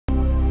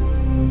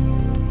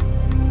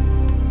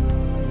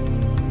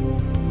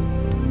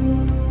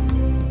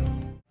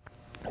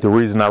the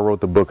reason I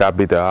wrote the book, I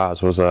Beat the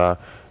Odds, was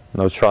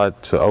try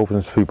to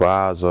open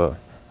people's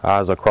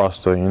eyes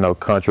across the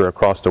country,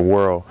 across the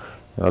world,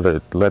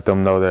 to let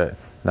them know that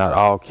not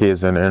all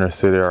kids in the inner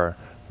city are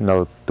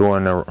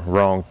doing the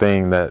wrong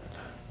thing. That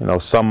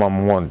some of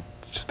them want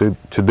to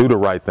do the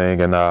right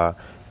thing and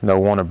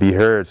want to be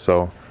heard.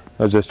 So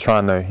just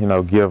trying to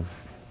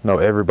give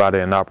everybody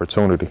an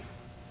opportunity.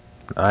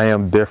 I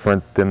am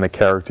different than the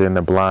character in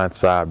The Blind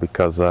Side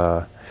because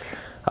I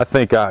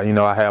think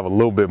I have a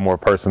little bit more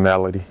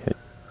personality.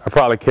 I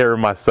probably carry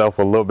myself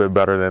a little bit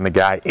better than the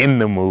guy in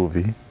the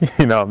movie.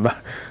 I'm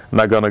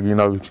not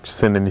gonna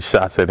send any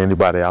shots at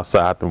anybody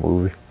outside the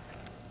movie.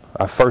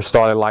 I first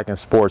started liking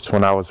sports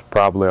when I was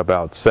probably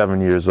about 7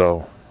 years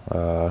old.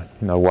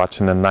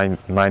 Watching the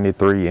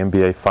 '93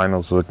 NBA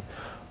Finals with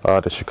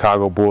the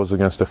Chicago Bulls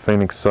against the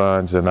Phoenix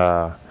Suns, and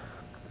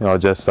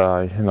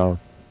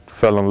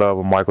fell in love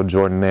with Michael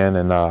Jordan then,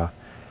 and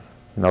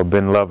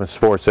been loving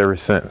sports ever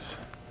since.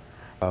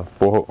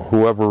 For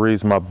whoever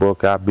reads my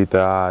book, I Beat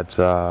the Odds,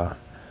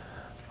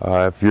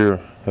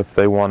 if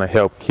they want to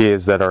help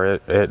kids that are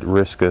at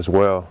risk as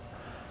well,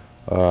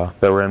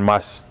 that were in my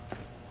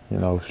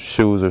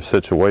shoes or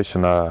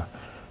situation,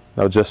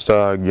 just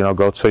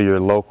go to your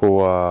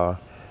local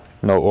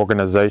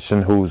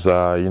organization who's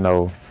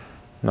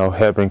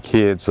helping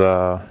kids,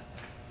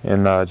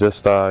 and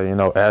just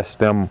ask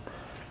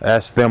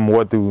them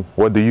what do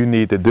you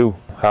need to do,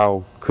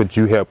 how could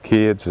you help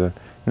kids, and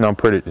I'm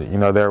pretty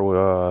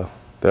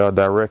they'll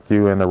direct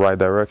you in the right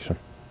direction.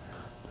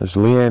 There's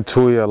Leanne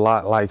Tui a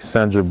lot like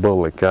Sandra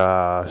Bullock.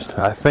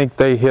 I think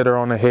they hit her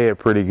on the head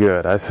pretty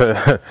good. I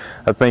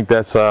think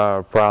that's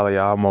probably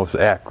almost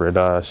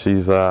accurate.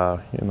 She's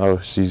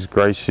she's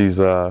great. She's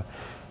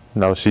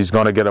she's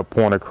gonna get a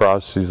point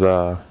across. She's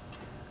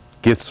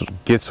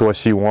gets what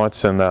she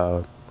wants,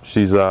 and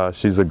she's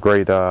a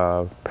great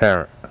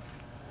parent.